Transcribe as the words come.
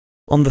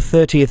On the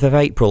 30th of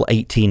April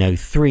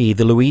 1803,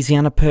 the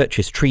Louisiana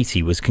Purchase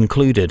Treaty was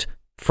concluded.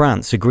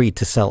 France agreed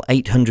to sell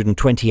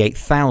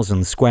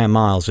 828,000 square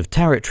miles of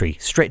territory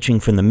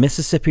stretching from the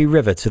Mississippi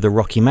River to the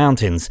Rocky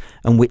Mountains,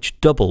 and which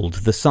doubled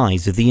the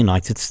size of the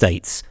United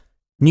States.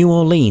 New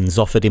Orleans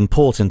offered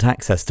important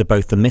access to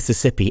both the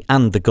Mississippi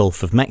and the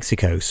Gulf of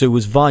Mexico, so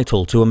was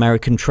vital to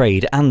American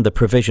trade and the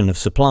provision of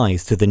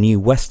supplies to the new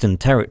western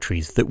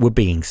territories that were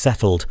being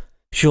settled.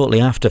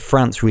 Shortly after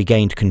France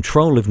regained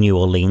control of New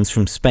Orleans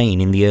from Spain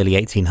in the early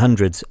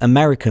 1800s,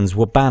 Americans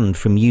were banned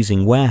from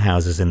using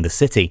warehouses in the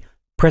city.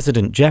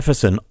 President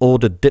Jefferson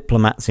ordered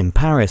diplomats in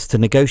Paris to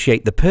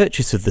negotiate the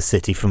purchase of the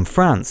city from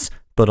France,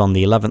 but on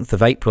the 11th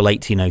of April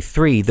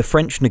 1803, the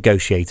French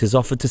negotiators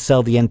offered to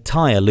sell the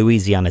entire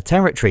Louisiana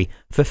Territory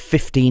for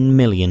 $15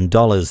 million.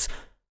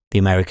 The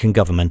American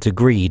government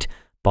agreed,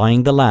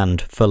 buying the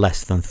land for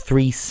less than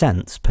 3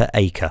 cents per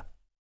acre.